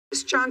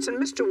Miss Johnson,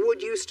 Mr.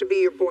 Wood used to be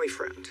your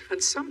boyfriend,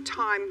 and some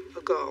time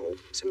ago,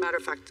 as a matter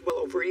of fact, well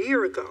over a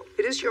year ago,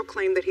 it is your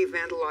claim that he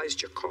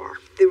vandalized your car.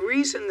 The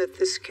reason that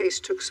this case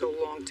took so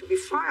long to be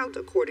filed,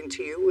 according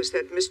to you, was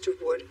that Mr.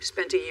 Wood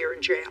spent a year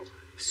in jail.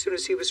 As soon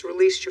as he was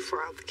released, you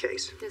filed the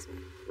case. Yes,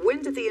 ma'am.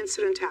 When did the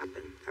incident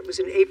happen? That was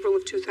in April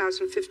of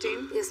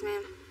 2015? Yes,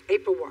 ma'am.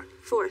 April what?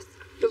 4th.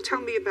 You'll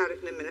tell me about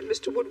it in a minute.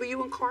 Mr. Wood, were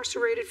you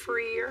incarcerated for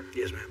a year?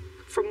 Yes, ma'am.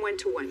 From when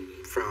to when?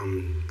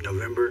 From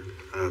November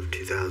of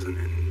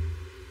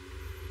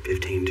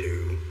 2015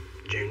 to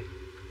June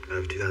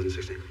of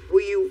 2016.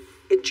 Were you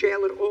in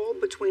jail at all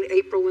between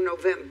April and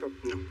November?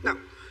 No. No.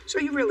 So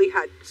you really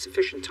had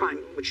sufficient time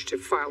in which to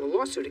file a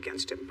lawsuit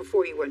against him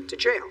before you went to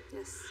jail?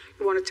 Yes.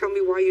 You want to tell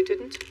me why you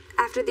didn't?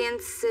 After the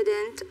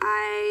incident,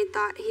 I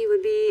thought he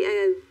would be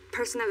a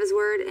person of his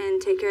word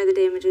and take care of the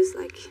damages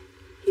like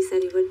he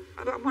said he would.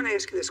 I want to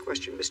ask you this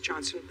question, Ms.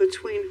 Johnson.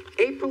 Between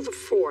April the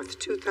 4th,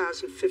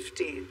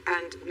 2015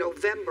 and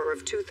November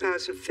of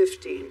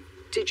 2015,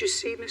 did you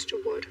see Mr.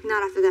 Wood?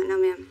 Not after that, no,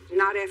 ma'am.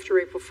 Not after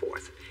April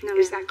 4th? No,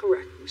 Is ma'am. that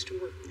correct, Mr.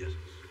 Wood? Yes.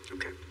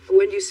 Okay.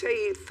 When you say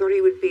you thought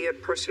he would be a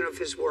person of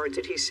his word,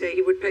 did he say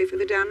he would pay for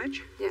the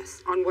damage?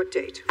 Yes. On what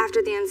date?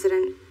 After the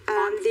incident.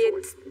 On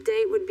The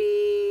date would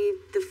be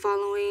the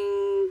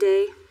following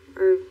day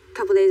or a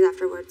couple days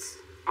afterwards.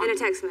 In a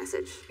text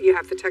message. You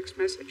have the text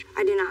message?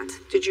 I do not.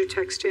 Did you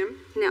text him?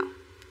 No.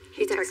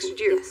 He texted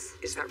you? Yes.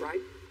 Is that right?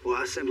 Well,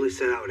 I simply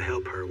said I would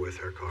help her with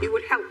her car. You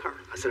would help her?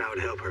 I said I would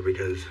help her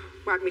because...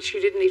 Well, I mean, she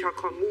didn't need her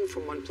car moved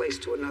from one place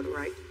to another,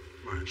 right?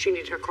 Right. She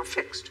needed her car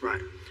fixed.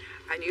 Right.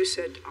 And you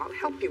said, I'll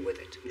help you with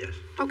it. Yes.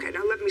 Okay,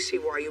 now let me see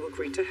why you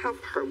agreed to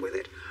help her with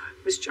it.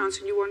 Miss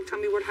Johnson, you want to tell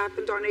me what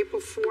happened on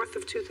April 4th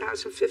of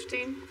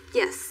 2015?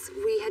 Yes,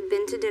 we had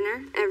been to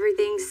dinner.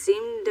 Everything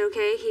seemed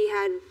okay. He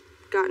had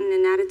gotten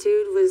an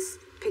attitude, was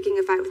picking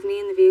a fight with me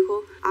in the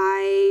vehicle.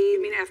 You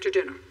mean after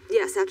dinner?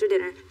 Yes, after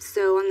dinner.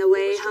 So on the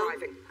way Who was home...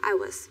 driving? I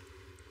was.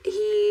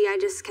 I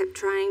just kept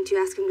trying to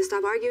ask him to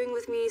stop arguing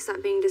with me,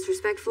 stop being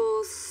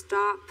disrespectful,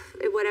 stop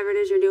whatever it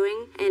is you're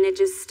doing. And it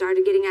just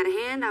started getting out of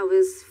hand. I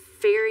was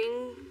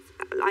fearing.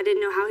 I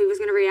didn't know how he was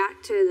going to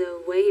react to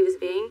the way he was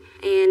being.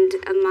 And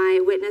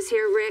my witness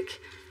here, Rick,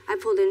 I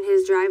pulled in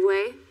his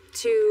driveway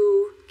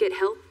to get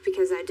help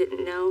because I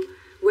didn't know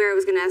where it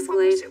was going to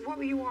escalate. What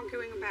were you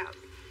arguing about?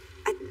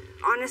 I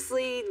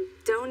honestly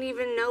don't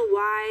even know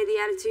why the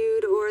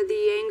attitude or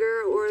the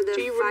anger or the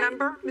Do you fight.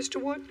 remember,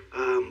 Mr. Wood?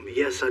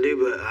 Yes, I do,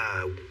 but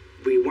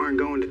we weren't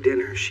going to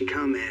dinner. She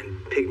come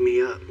and picked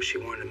me up. She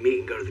wanted to meet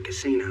and go to the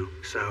casino.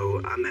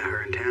 So I met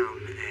her in town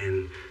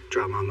and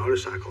dropped my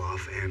motorcycle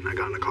off, and I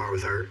got in the car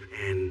with her,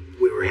 and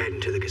we were heading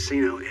to the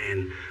casino,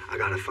 and I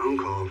got a phone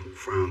call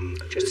from...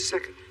 Just a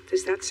second.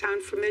 Does that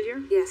sound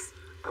familiar? Yes.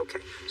 Okay,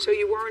 so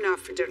you weren't out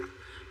for dinner.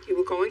 You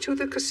were going to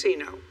the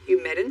casino. You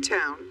met in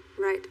town.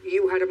 Right.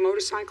 You had a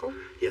motorcycle?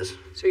 Yes.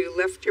 So you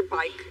left your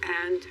bike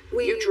and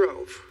you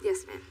drove?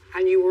 Yes, ma'am.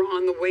 And you were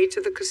on the way to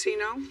the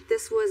casino?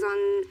 This was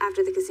on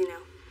after the casino.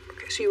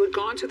 Okay, so you had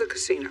gone to the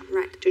casino?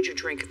 Right. Did you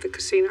drink at the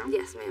casino?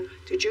 Yes, ma'am.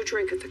 Did you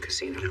drink at the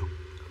casino? No. Okay,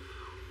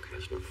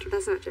 that's not true.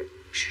 That's not true.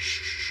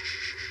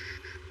 Shh.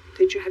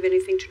 Did you have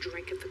anything to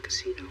drink at the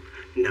casino?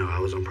 No, I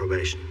was on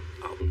probation.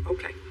 Oh,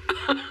 okay.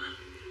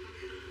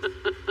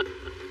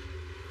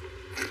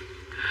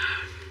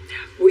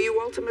 Were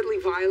you ultimately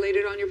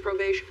violated on your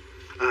probation?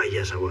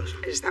 Yes, I was.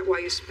 Is that why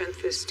you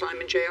spent this time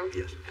in jail?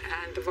 Yes.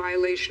 And the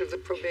violation of the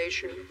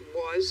probation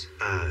was?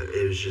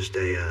 It was just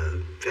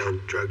a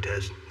failed drug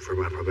test for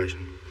my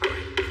probation. All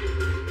right.